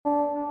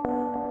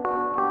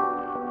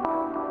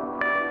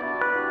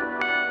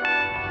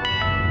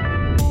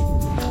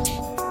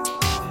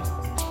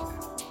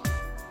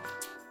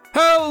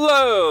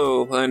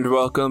Hello, and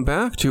welcome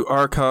back to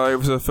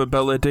Archives of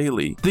Fabella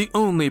Daily, the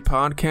only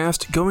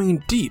podcast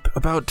going deep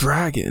about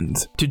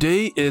dragons.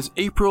 Today is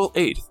April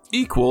 8th,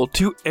 equal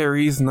to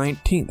Aries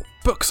 19th.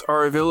 Books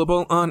are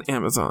available on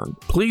Amazon.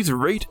 Please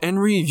rate and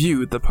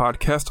review the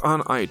podcast on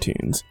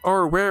iTunes,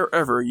 or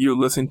wherever you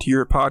listen to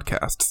your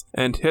podcasts,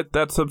 and hit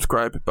that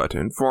subscribe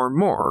button for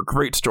more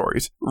great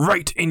stories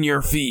right in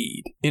your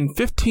feed. In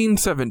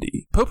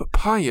 1570, Pope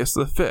Pius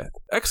V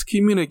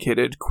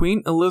excommunicated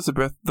Queen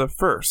Elizabeth I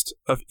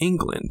of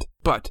England,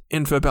 but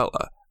in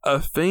Fabella, a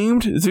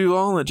famed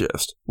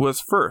zoologist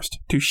was first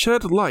to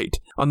shed light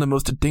on the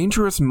most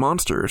dangerous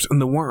monsters in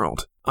the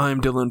world.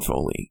 I'm Dylan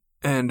Foley,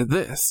 and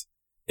this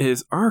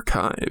is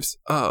Archives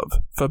of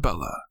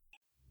Fabella.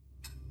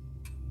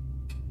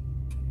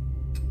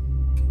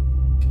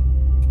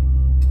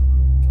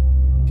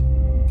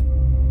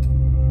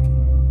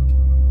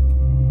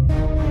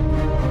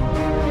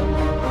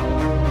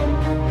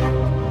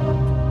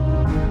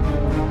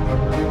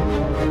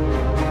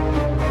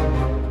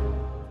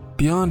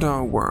 Beyond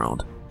our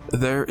world,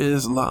 there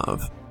is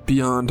love.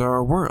 Beyond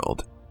our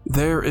world,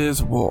 there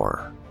is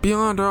war.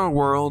 Beyond our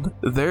world,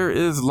 there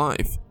is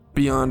life.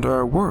 Beyond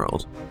our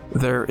world,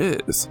 there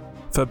is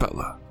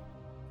Fabella.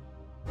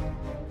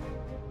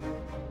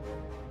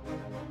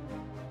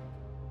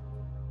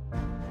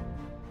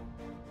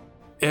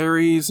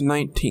 Aries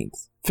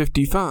 19th,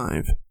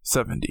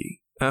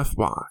 5570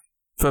 FY,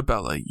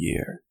 Fabella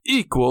year,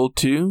 equal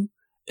to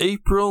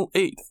April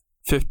 8th,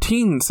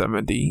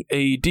 1570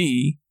 AD,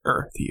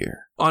 Earth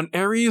year. On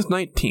Aries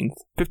 19th,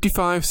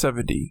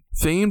 5570,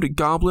 famed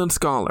goblin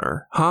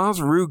scholar Haas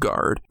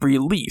Rugard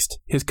released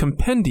his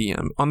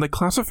compendium on the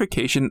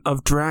classification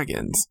of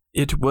dragons.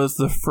 It was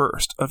the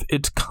first of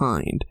its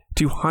kind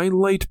to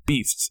highlight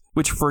beasts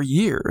which for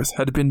years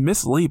had been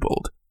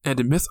mislabeled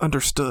and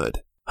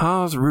misunderstood.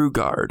 Haas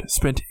Rugard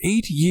spent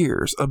 8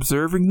 years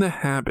observing the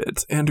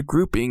habits and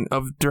grouping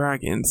of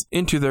dragons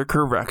into their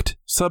correct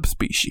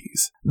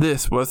subspecies.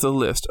 This was the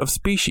list of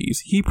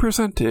species he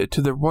presented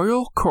to the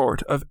royal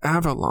court of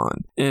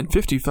Avalon in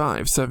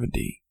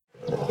 5570.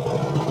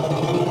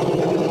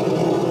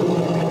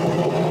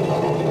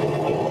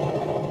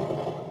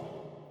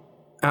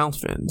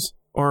 Alphins,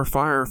 or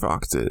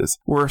firefoxes,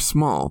 were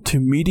small to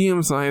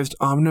medium-sized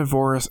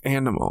omnivorous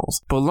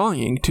animals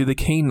belonging to the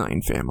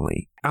canine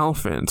family.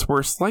 Alphins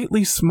were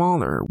slightly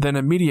smaller than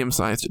a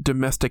medium-sized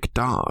domestic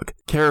dog.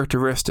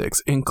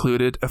 Characteristics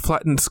included a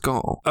flattened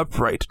skull,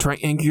 upright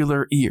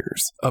triangular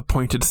ears, a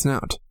pointed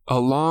snout, a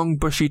long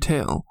bushy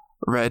tail,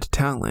 red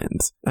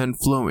talons, and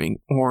flowing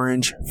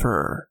orange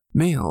fur.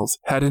 Males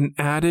had an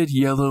added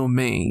yellow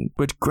mane,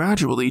 which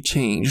gradually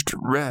changed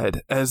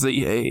red as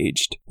they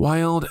aged.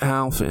 Wild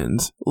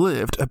alphins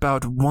lived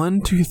about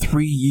 1 to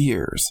 3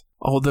 years,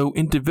 although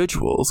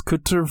individuals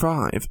could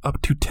survive up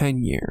to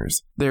 10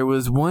 years. There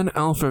was one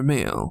alpha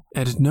male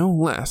and no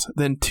less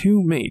than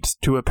 2 mates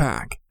to a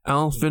pack.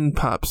 Alphin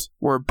pups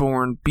were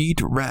born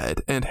beet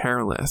red and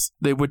hairless.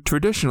 They would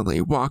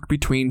traditionally walk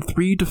between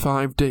 3 to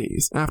 5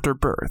 days after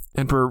birth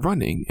and were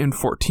running in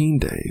 14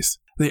 days.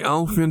 The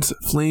alphin's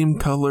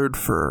flame-colored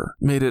fur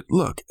made it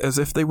look as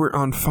if they were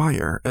on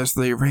fire as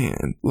they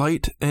ran,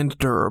 light and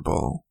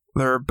durable.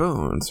 Their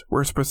bones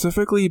were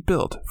specifically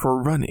built for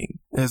running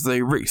as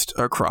they raced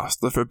across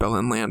the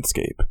Fabellan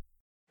landscape.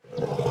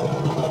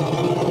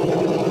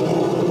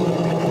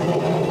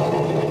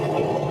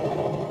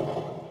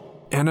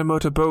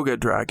 Anamotoboga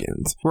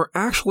dragons were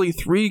actually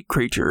 3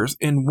 creatures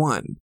in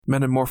one.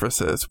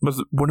 Metamorphosis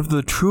was one of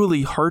the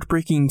truly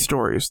heartbreaking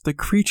stories the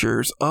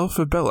creatures of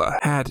Fabella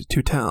had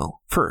to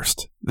tell.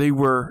 First, they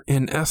were,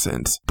 in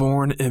essence,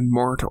 born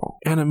immortal.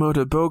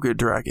 Anamotoboga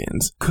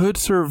dragons could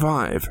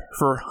survive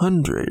for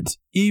hundreds,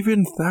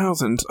 even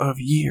thousands of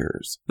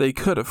years. They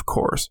could, of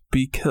course,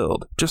 be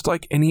killed, just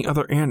like any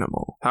other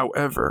animal.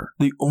 However,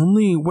 the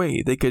only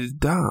way they could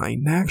die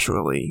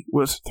naturally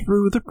was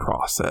through the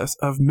process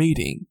of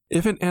mating.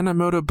 If an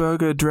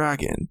Anamotoboga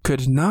dragon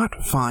could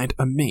not find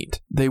a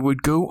mate, they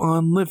would go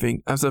on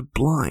living as a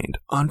blind,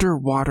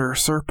 underwater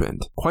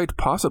serpent, quite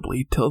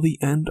possibly till the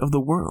end of the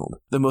world.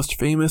 The most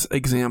famous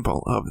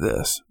example of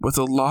this was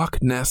the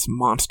Loch Ness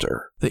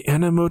Monster. The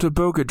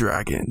Anamotoboga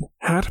dragon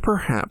had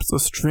perhaps the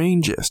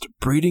strangest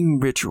breeding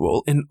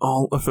ritual in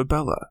all of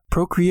Fabella.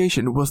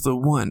 Procreation was the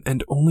one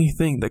and only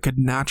thing that could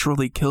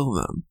naturally kill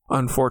them.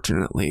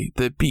 Unfortunately,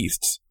 the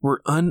beasts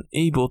were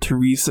unable to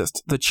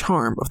resist the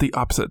charm of the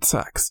opposite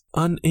sex,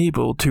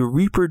 unable to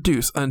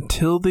reproduce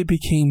until they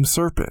became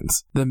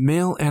serpents. The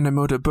male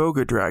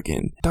Anamotoboga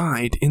dragon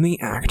died in the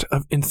act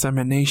of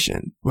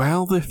insemination,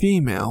 while the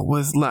female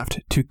was left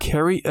to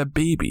carry a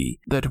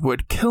baby that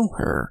would kill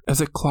her as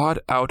it clawed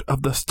out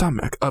of the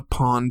stomach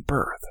upon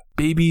birth.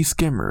 Baby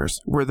skimmers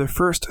were the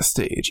first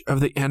stage of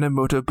the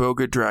Anamoto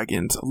Boga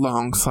dragon's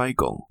long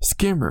cycle.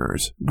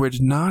 Skimmers would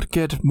not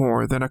get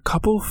more than a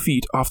couple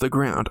feet off the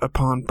ground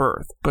upon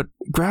birth, but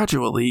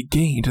gradually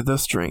gained the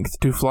strength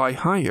to fly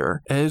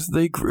higher as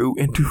they grew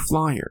into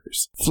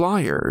flyers.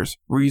 Flyers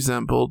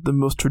resembled the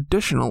most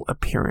traditional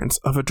appearance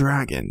of a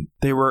dragon.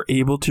 They were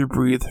able to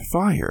breathe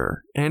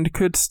fire and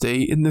could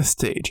stay in this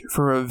stage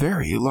for a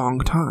very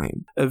long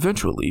time.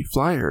 Eventually,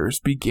 flyers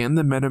began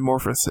the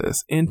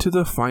metamorphosis into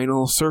the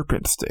final serpent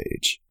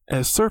stage.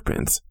 As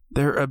serpents,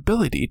 their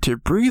ability to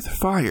breathe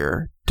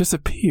fire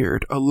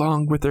disappeared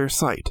along with their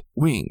sight,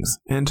 wings,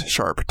 and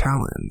sharp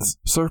talons.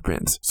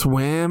 Serpents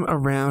swam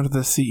around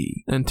the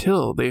sea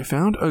until they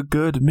found a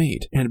good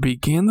mate and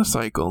began the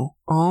cycle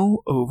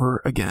all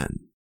over again.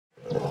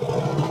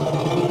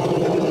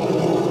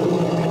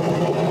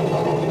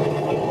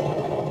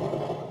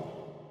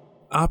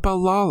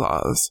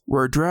 Apalalas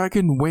were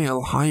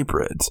dragon-whale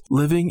hybrids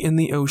living in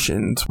the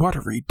ocean's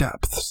watery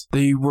depths.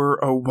 They were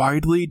a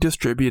widely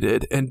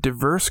distributed and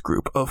diverse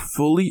group of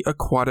fully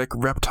aquatic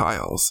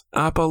reptiles.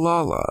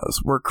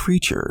 Apalalas were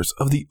creatures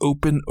of the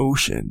open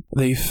ocean.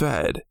 They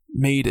fed,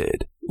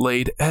 mated,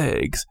 laid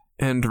eggs,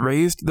 and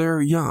raised their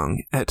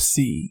young at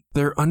sea.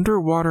 Their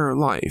underwater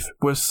life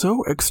was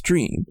so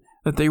extreme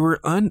that they were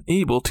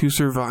unable to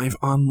survive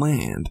on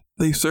land.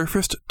 They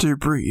surfaced to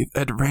breathe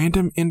at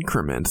random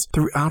increments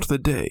throughout the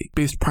day,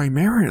 based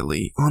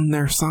primarily on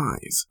their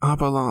size.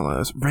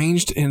 Apalalas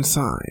ranged in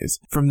size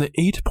from the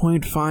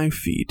 8.5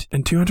 feet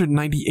and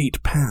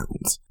 298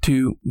 pounds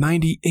to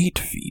 98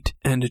 feet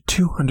and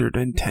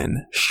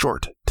 210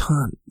 short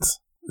tons.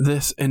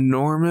 This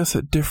enormous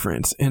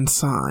difference in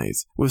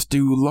size was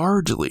due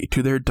largely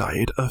to their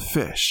diet of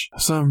fish.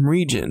 Some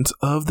regions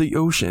of the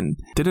ocean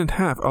didn't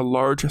have a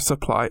large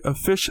supply of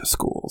fish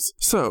schools,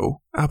 so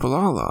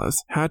Apalalas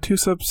had to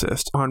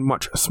subsist on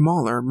much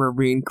smaller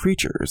marine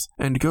creatures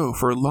and go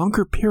for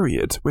longer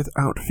periods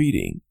without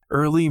feeding.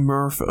 Early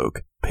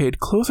merfolk paid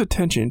close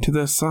attention to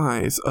the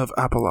size of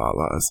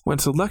Apalalas when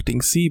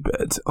selecting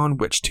seabeds on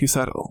which to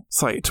settle.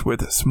 Sites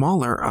with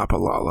smaller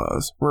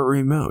Apalalas were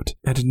remote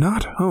and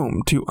not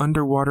home to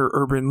underwater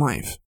urban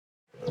life.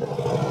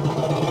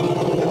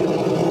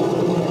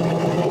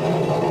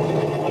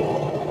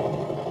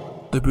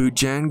 The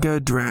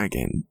Bujanga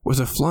dragon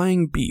was a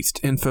flying beast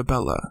in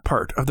Fabella,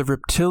 part of the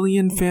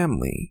reptilian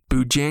family.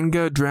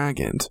 Bujanga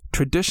dragons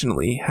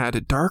traditionally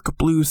had dark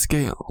blue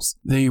scales.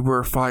 They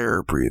were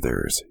fire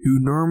breathers who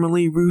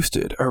normally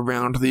roosted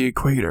around the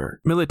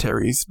equator.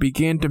 Militaries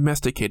began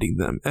domesticating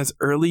them as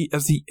early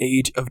as the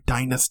age of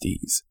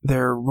dynasties.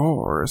 Their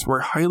roars were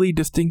highly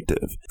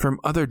distinctive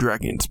from other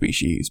dragon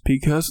species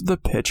because the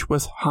pitch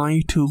was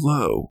high to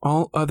low.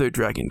 All other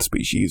dragon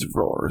species'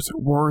 roars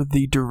were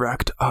the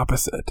direct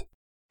opposite.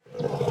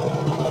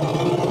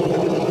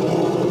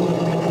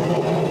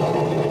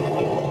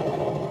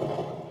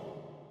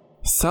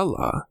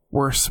 Sela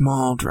were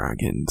small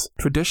dragons,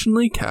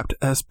 traditionally kept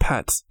as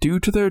pets due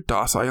to their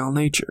docile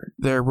nature.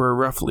 There were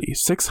roughly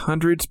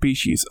 600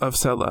 species of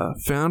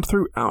Sela found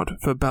throughout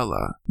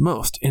Fabella,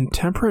 most in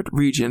temperate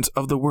regions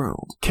of the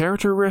world.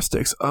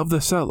 Characteristics of the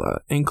Sela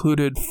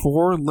included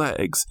 4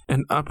 legs,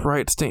 an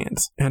upright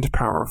stance, and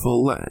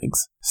powerful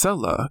legs.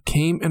 Sela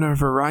came in a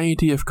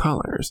variety of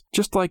colors,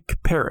 just like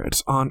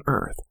parrots on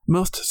Earth.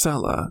 Most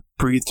Sela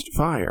breathed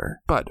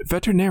fire, but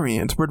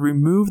veterinarians would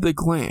remove the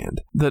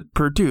gland that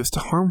produced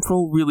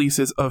harmful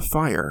releases of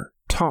fire,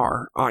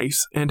 tar,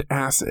 ice, and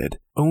acid.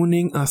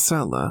 Owning a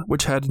Sela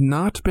which had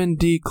not been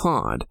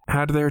declawed,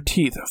 had their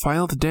teeth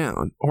filed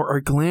down, or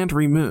a gland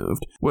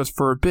removed, was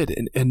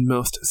forbidden in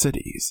most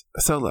cities.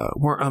 Sela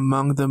were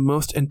among the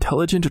most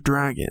intelligent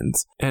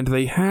dragons, and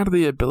they had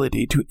the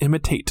ability to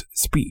imitate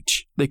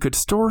speech. They could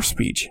store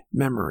speech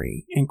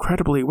memory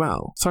incredibly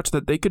well, such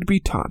that they could be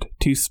taught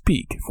to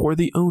speak for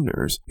the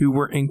owners who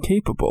were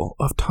incapable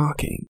of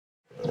talking.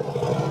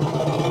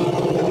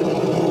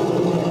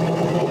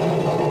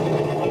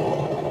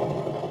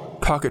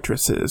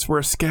 Cockatrices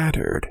were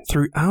scattered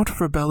throughout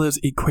Fabella's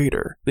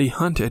equator. They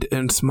hunted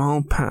in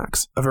small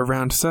packs of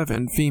around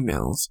 7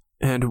 females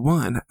and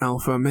 1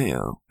 alpha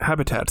male.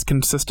 Habitats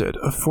consisted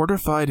of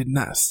fortified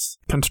nests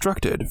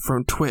constructed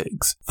from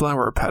twigs,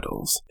 flower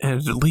petals,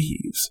 and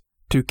leaves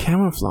to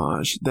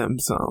camouflage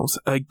themselves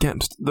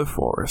against the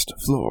forest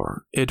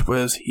floor. It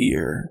was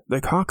here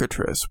the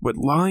cockatrice would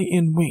lie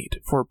in wait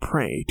for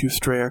prey to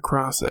stray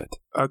across it.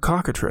 A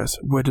cockatrice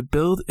would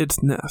build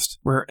its nest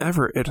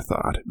wherever it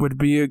thought would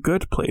be a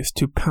good place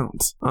to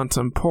pounce on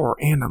some poor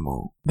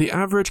animal. The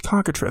average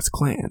cockatrice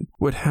clan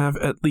would have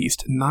at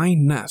least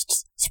 9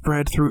 nests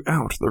spread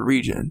throughout the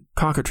region.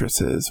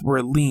 Cockatrices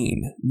were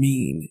lean,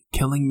 mean,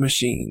 killing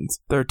machines.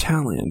 Their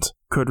talons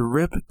could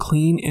rip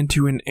clean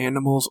into an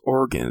animal's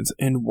organs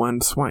in one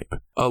swipe.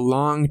 A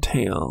long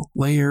tail,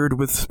 layered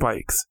with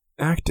spikes,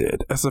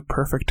 acted as a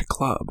perfect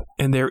club,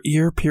 and their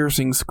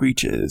ear-piercing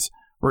screeches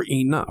were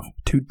enough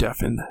to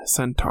deafen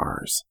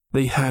centaurs.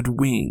 They had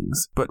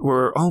wings, but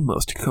were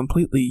almost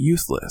completely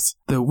useless.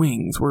 The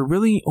wings were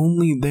really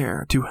only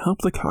there to help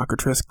the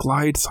cockatrice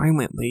glide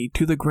silently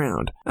to the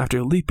ground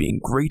after leaping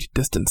great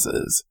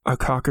distances. A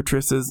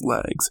cockatrice's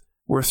legs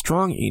were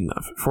strong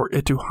enough for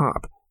it to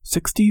hop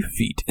 60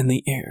 feet in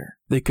the air.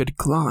 They could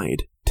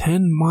glide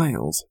 10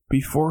 miles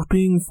before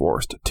being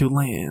forced to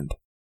land.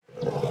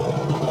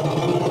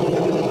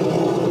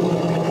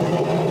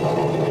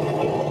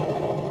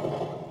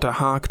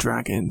 Dahak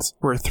dragons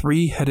were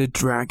 3-headed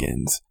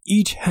dragons.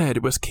 Each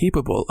head was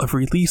capable of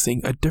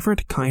releasing a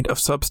different kind of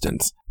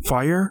substance: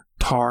 fire,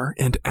 tar,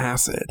 and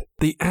acid.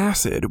 The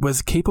acid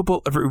was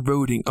capable of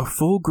eroding a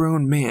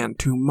full-grown man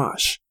to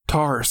mush.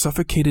 Tar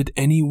suffocated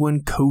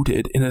anyone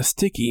coated in a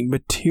sticky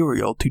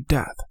material to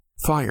death.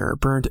 Fire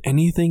burned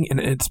anything in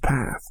its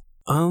path.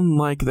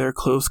 Unlike their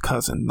close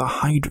cousin, the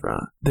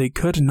Hydra, they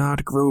could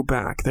not grow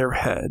back their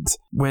heads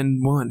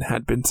when one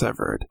had been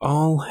severed.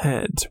 All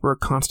heads were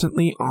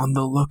constantly on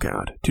the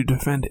lookout to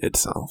defend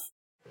itself.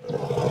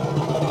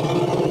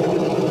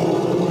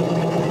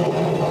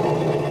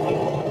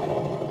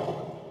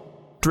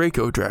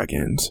 Draco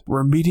dragons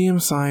were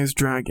medium-sized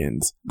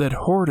dragons that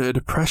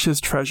hoarded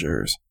precious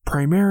treasures,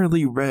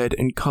 primarily red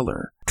in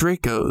color.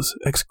 Dracos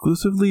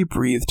exclusively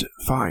breathed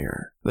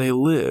fire. They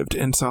lived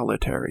in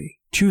solitary,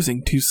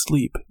 choosing to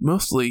sleep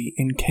mostly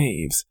in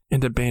caves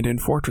and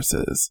abandoned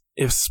fortresses.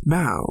 If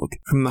Smaug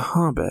from The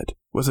Hobbit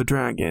was a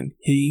dragon,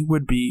 he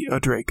would be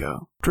a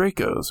Draco.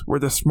 Dracos were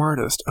the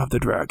smartest of the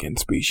dragon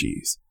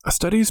species.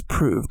 Studies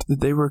proved that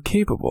they were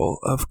capable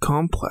of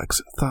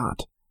complex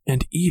thought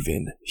and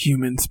even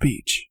human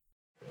speech.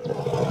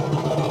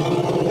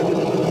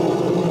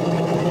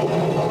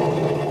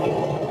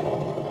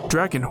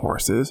 Dragon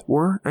horses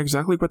were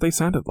exactly what they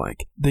sounded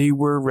like. They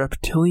were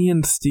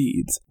reptilian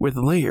steeds with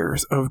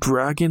layers of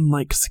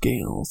dragon-like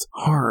scales,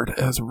 hard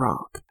as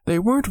rock. They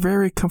weren't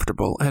very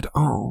comfortable at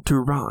all to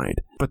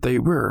ride, but they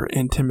were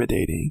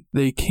intimidating.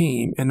 They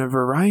came in a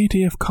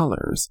variety of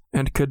colors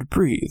and could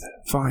breathe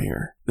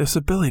fire. This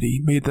ability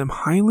made them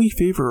highly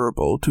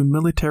favorable to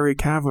military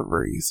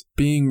cavalries.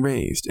 Being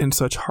raised in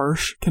such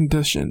harsh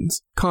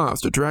conditions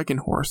caused dragon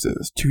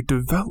horses to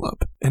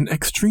develop an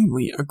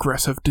extremely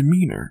aggressive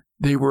demeanor.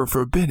 They were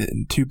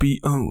forbidden to be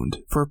owned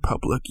for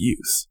public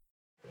use.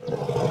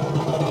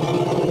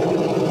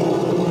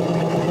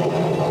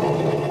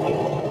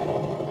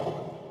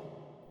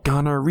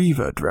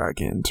 Ganariva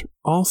dragons,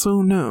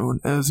 also known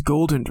as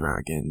golden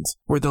dragons,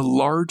 were the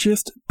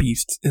largest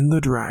beasts in the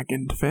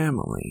dragon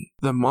family.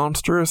 The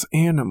monstrous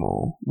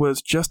animal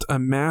was just a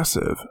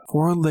massive,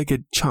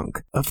 4-legged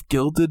chunk of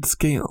gilded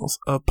scales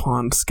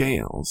upon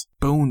scales.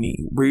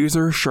 Bony,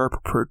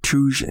 razor-sharp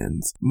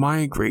protrusions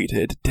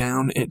migrated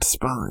down its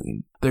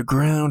spine. The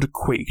ground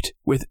quaked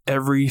with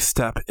every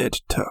step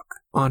it took.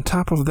 On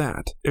top of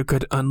that, it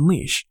could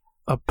unleash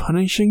a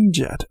punishing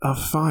jet of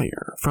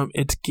fire from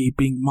its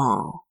gaping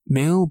maw.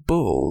 Male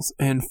bulls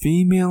and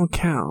female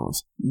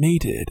cows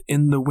mated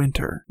in the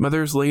winter.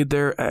 Mothers laid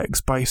their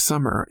eggs by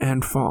summer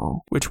and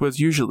fall, which was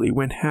usually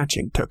when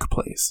hatching took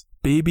place.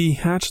 Baby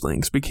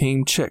hatchlings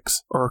became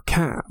chicks or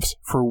calves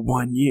for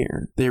 1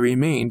 year. They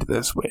remained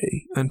this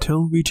way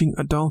until reaching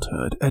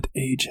adulthood at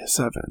age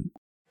 7.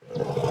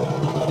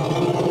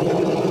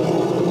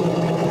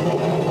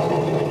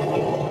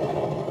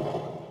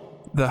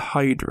 The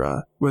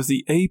Hydra was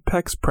the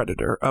apex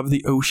predator of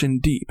the ocean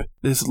deep.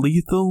 This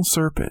lethal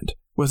serpent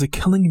was a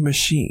killing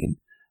machine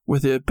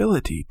with the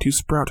ability to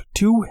sprout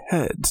 2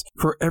 heads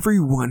for every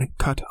one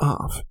cut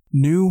off.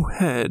 New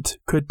heads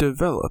could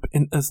develop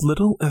in as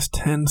little as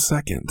 10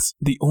 seconds.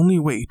 The only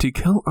way to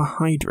kill a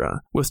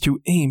Hydra was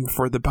to aim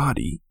for the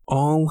body.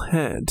 All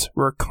heads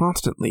were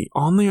constantly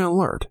on the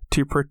alert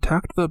to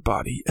protect the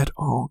body at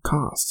all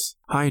costs.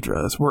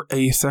 Hydras were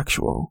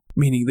asexual,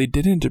 meaning they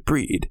didn't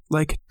breed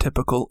like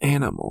typical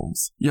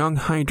animals. Young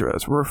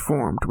Hydras were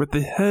formed with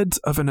the heads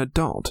of an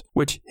adult,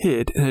 which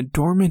hid in a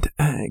dormant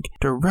egg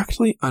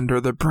directly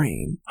under the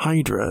brain.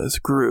 Hydras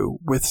grew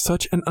with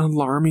such an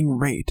alarming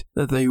rate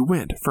that they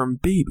went from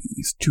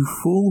babies to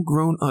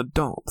full-grown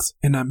adults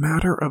in a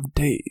matter of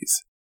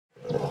days.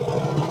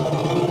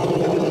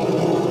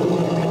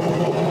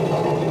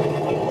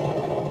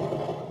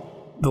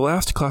 The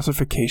last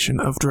classification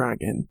of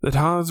dragon that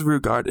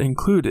Hasrugard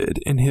included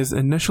in his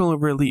initial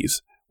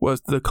release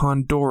was the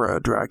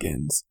Condora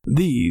dragons.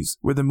 These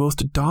were the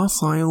most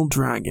docile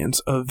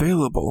dragons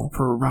available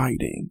for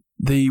riding.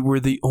 They were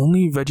the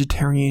only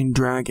vegetarian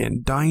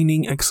dragon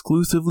dining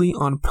exclusively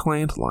on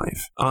plant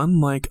life.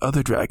 Unlike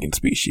other dragon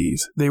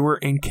species, they were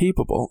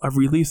incapable of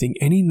releasing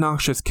any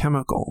noxious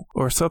chemical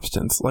or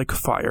substance like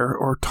fire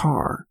or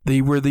tar. They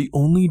were the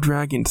only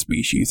dragon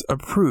species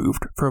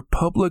approved for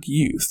public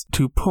use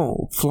to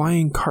pull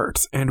flying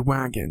carts and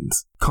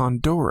wagons.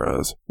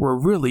 Condoras were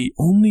really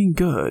only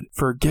good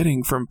for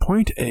getting from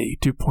point A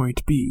to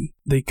point B.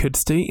 They could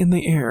stay in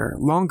the air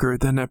longer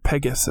than a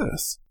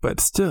Pegasus, but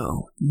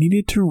still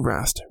needed to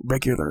rest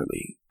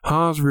regularly.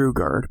 Haas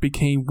Rugard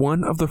became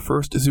one of the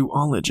first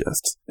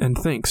zoologists, and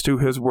thanks to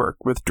his work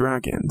with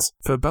dragons,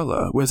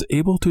 Fabella was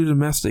able to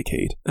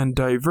domesticate and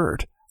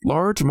divert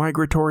large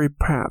migratory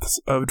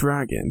paths of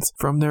dragons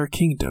from their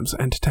kingdoms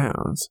and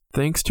towns.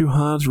 Thanks to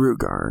Haas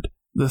Rugard,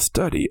 the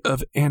study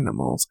of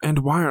animals and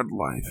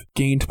wildlife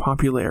gained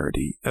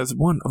popularity as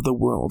one of the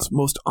world's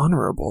most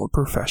honorable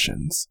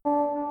professions.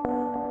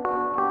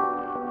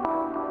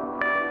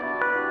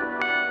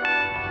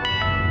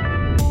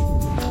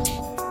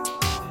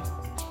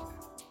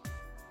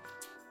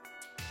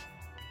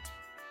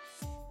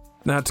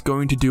 That's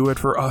going to do it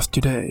for us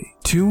today.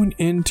 Tune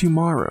in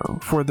tomorrow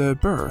for the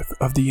birth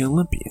of the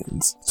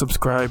Olympians.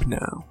 Subscribe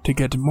now to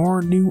get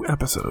more new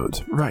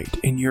episodes right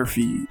in your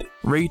feed.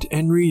 Rate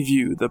and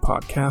review the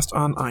podcast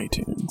on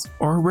iTunes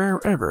or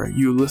wherever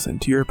you listen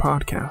to your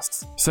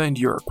podcasts. Send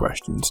your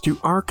questions to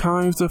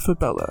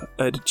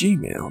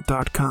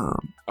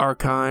archivesoffabella@gmail.com.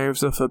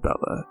 Archives of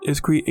Fabella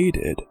is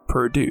created,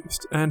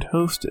 produced, and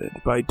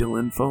hosted by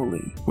Dylan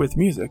Foley, with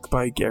music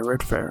by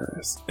Garrett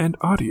Ferris, and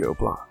audio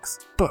blocks.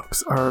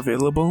 Books are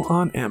available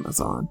on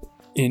Amazon,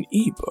 in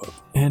ebook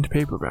and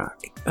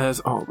paperback. As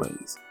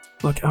always,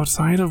 look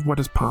outside of what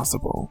is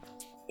possible,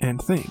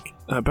 and think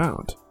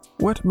about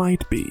what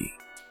might be.